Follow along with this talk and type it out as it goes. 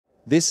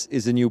This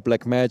is a new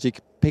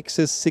Blackmagic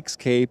PYXIS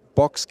 6K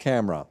box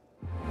camera.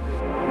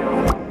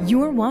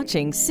 You're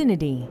watching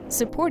CineD,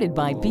 supported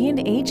by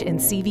B&H and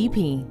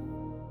CVP.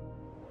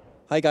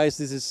 Hi guys,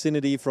 this is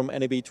CineD from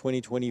NAB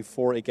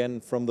 2024,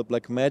 again from the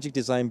Blackmagic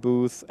Design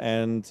booth,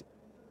 and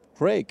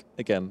Craig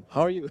again.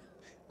 How are you?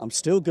 I'm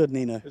still good,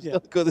 Nino.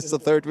 Still good. It's the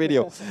third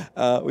video.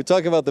 We're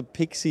talking about the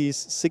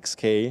PYXIS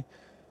 6K,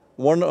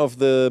 one of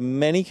the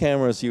many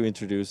cameras you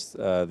introduced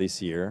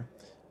this year.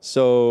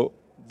 So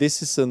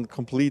this is a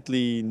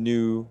completely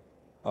new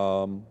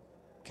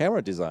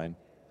camera design.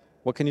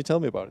 What can you tell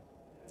me about it?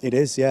 It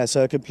is, yeah.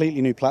 So a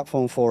completely new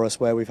platform for us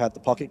where we've had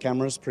the pocket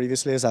cameras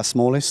previously as our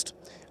smallest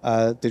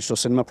digital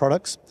cinema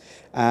products.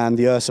 And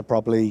the Ursa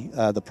probably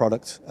the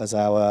product as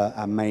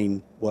our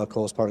main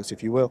workhorse products,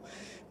 if you will.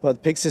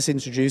 But PYXIS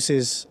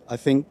introduces, I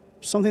think,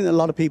 something that a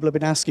lot of people have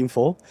been asking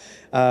for,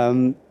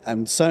 and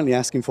certainly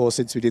asking for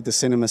since we did the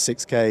Cinema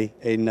 6K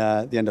in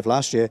the end of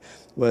last year,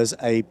 was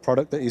a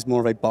product that is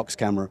more of a box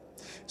camera.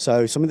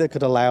 So something that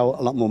could allow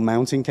a lot more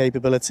mounting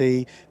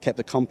capability, kept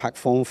the compact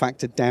form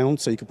factor down,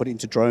 so you could put it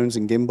into drones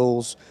and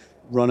gimbals,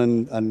 run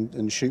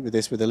and shoot with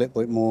this with a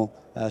little bit more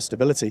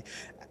stability.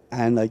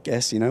 And I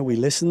guess, you know, we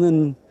listened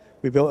and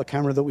we built a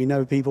camera that we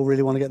know people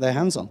really want to get their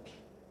hands on.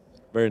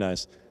 Very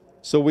nice.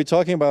 So we're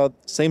talking about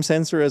same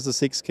sensor as the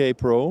 6K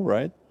Pro,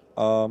 right?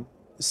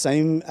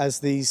 Same as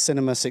the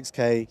Cinema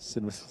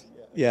 6K.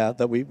 Yeah,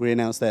 that we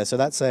announced there.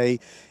 So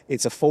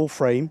it's a full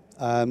frame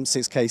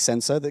 6K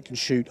sensor that can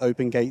shoot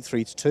open gate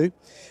 3:2.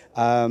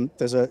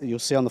 You'll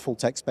see on the full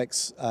tech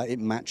specs, it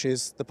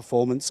matches the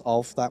performance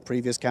of that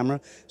previous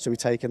camera. So we've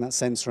taken that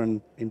sensor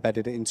and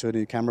embedded it into a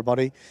new camera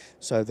body.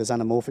 So there's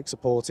anamorphic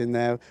support in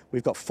there.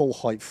 We've got full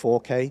height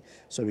 4K,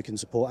 so we can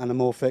support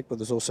anamorphic, but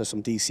there's also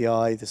some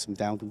DCI, there's some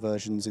down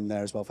conversions in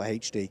there as well for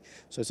HD.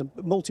 So it's a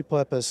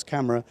multi-purpose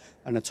camera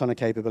and a ton of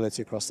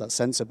capability across that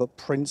sensor, but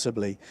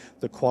principally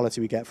the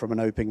quality we get from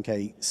an open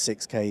gate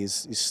 6K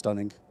is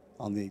stunning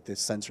on the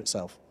sensor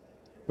itself.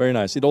 Very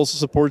nice. It also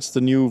supports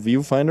the new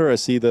viewfinder. I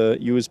see the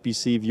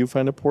USB-C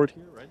viewfinder port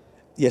here, right?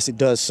 Yes, it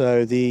does.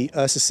 So the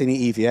Ursa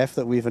Cine EVF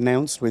that we've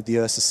announced with the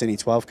Ursa Cine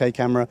 12K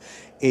camera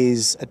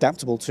is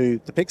adaptable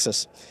to the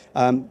PYXIS.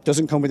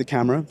 Doesn't come with the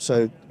camera,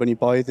 so when you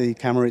buy the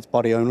camera, it's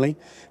body only.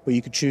 But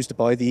you could choose to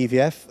buy the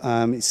EVF.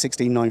 It's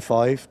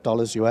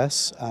 $16.95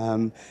 US,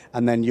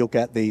 and then you'll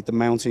get the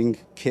mounting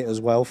kit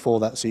as well for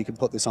that, so you can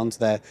put this onto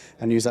there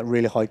and use that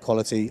really high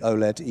quality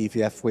OLED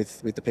EVF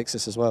with the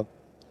PYXIS as well.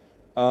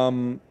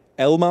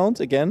 L-mount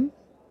again,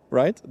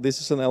 right? This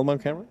is an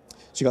L-mount camera?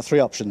 So you've got three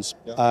options.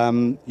 Yeah.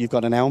 You've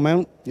got an L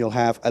mount, you'll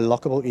have a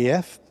lockable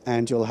EF,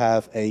 and you'll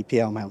have a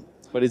PL mount.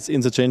 But it's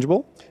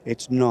interchangeable?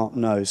 It's not,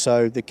 no.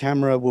 So the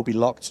camera will be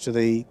locked to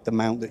the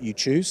mount that you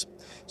choose.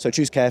 So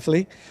choose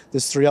carefully.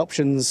 There's three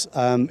options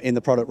in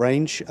the product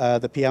range.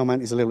 The PL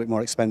mount is a little bit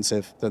more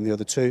expensive than the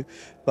other two,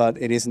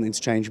 but it isn't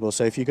interchangeable.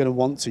 So if you're going to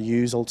want to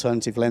use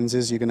alternative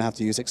lenses, you're going to have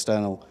to use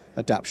external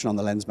adaptation on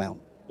the lens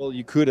mount. Well,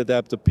 you could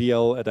adapt a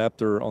PL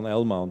adapter on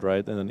L mount,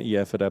 right? And an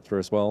EF adapter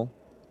as well.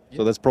 Yeah.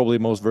 So that's probably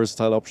the most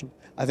versatile option.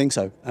 I think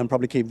so, and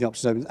probably keep the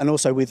options open. And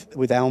also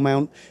with L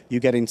mount, you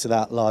get into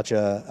that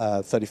larger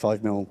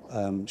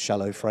 35mm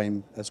shallow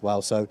frame as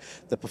well. So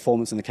the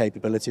performance and the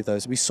capability of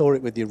those. We saw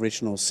it with the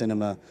original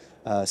Cinema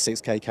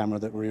 6K camera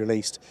that we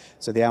released.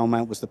 So the L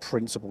mount was the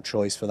principal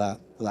choice for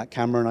that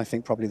camera, and I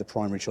think probably the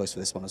primary choice for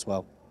this one as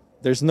well.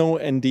 There's no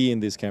ND in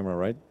this camera,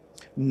 right?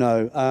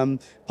 No,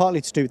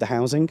 partly to do with the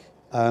housing.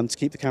 To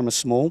keep the camera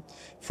small.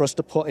 For us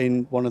to put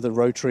in one of the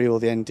rotary or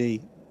the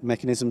ND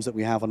mechanisms that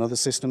we have on other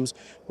systems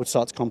would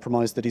start to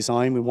compromise the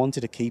design. We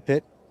wanted to keep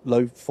it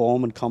low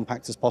form and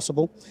compact as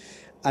possible.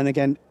 And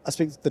again, I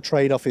think the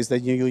trade-off is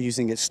that you're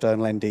using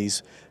external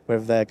NDs,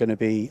 whether they're going to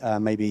be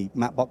maybe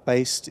matte box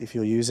based, if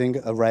you're using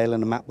a rail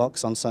and a matte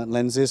box on certain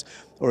lenses,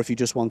 or if you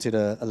just wanted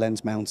a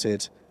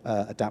lens-mounted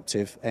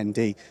adaptive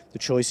ND. The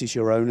choice is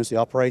your own as the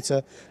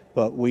operator,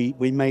 but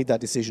we made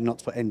that decision not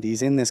to put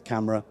NDs in this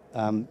camera,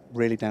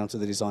 really down to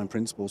the design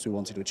principles we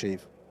wanted to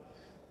achieve.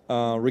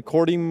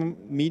 Recording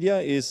media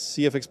is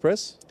CF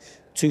Express?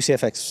 Two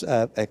CF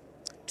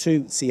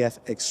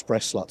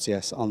Express slots,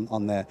 yes,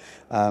 on there.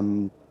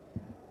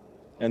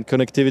 And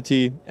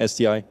connectivity,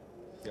 SDI?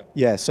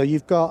 Yeah, so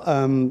you've got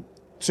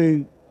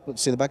two,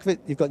 let's see the back of it,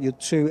 you've got your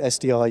two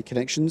SDI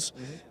connections,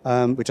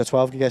 which are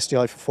 12 gig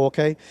SDI for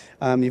 4K.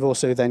 You've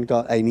also then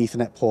got an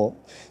Ethernet port.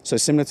 So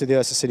similar to the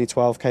Ursa Cine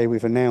 12K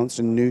we've announced,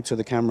 and new to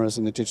the cameras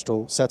and the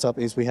digital setup,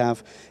 is we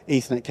have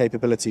Ethernet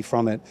capability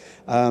from it.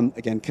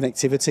 Again,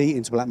 connectivity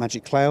into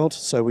Blackmagic Cloud,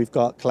 so we've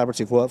got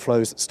collaborative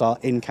workflows that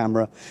start in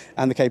camera,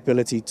 and the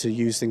capability to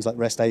use things like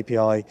REST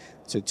API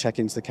to check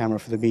into the camera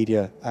for the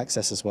media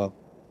access as well.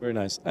 Very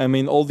nice. I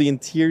mean, all the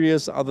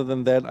interiors other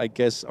than that, I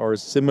guess, are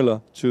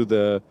similar to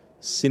the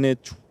Cine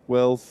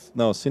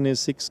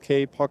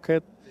 6K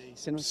Pocket.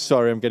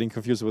 Sorry, I'm getting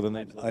confused with the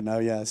name. I know,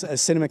 yeah. A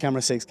Cinema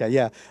Camera 6K,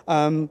 yeah.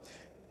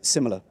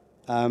 Similar.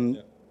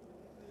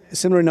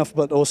 Similar enough,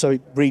 but also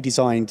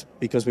redesigned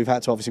because we've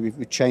had to, obviously,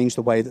 we've changed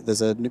the way that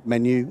there's a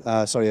menu,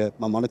 a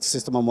monitor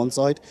system on one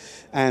side,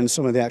 and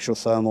some of the actual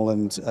thermal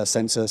and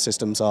sensor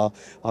systems are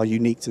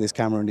unique to this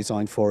camera and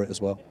designed for it as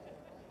well.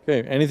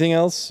 Okay, anything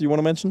else you want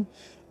to mention?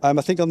 I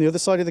think on the other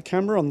side of the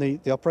camera, on the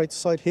operator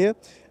side here,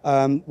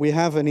 we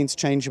have an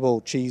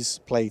interchangeable cheese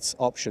plate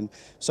option.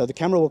 So the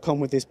camera will come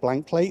with this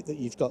blank plate that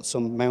you've got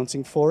some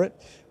mounting for it,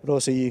 but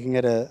also you can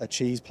get a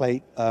cheese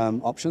plate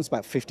option. It's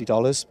about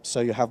 $50, so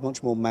you have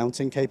much more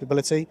mounting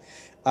capability.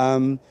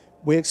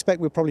 We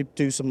expect we'll probably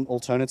do some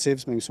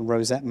alternatives, maybe some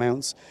rosette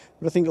mounts,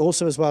 but I think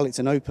also as well it's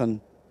an open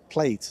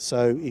plate.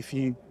 So if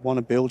you want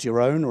to build your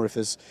own, or if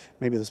there's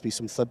be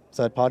some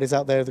third parties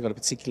out there that got a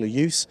particular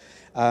use,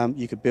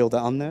 you could build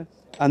that on there.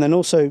 And then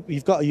also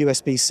you've got a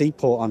USB-C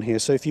port on here.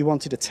 So if you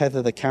wanted to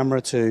tether the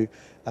camera to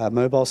a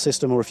mobile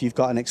system, or if you've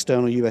got an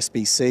external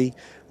USB-C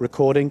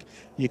recording,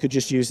 you could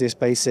just use this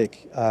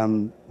basic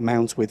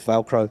mount with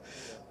Velcro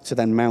to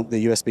then mount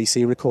the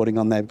USB-C recording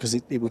on there, because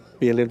it would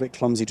be a little bit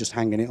clumsy just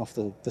hanging it off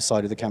the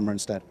side of the camera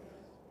instead.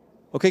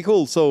 Okay,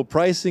 cool. So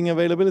pricing,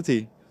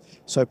 availability.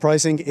 So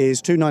pricing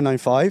is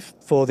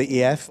 $2,995 for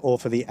the EF or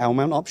for the L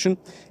mount option.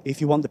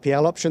 If you want the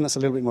PL option, that's a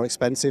little bit more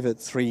expensive at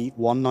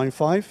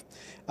 $3,195.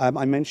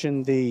 I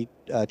mentioned the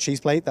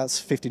cheese plate, that's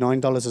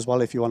 $59 as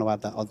well if you want to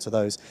add that onto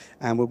those.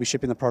 And we'll be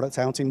shipping the product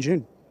out in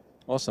June.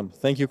 Awesome.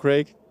 Thank you,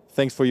 Craig.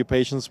 Thanks for your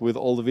patience with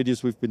all the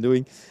videos we've been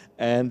doing.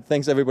 And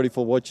thanks everybody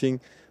for watching.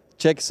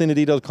 Check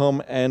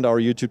CineD.com and our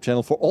YouTube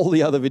channel for all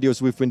the other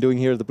videos we've been doing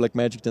here at the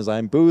Blackmagic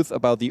Design booth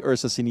about the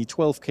Ursa Cine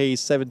 12K,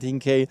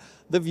 17K,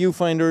 the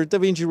Viewfinder,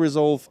 DaVinci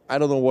Resolve, I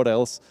don't know what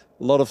else,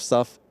 a lot of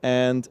stuff.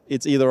 And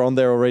it's either on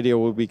there already or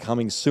will be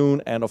coming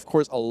soon. And of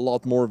course, a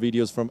lot more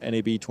videos from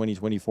NAB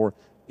 2024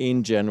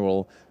 in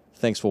general.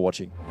 Thanks for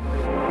watching.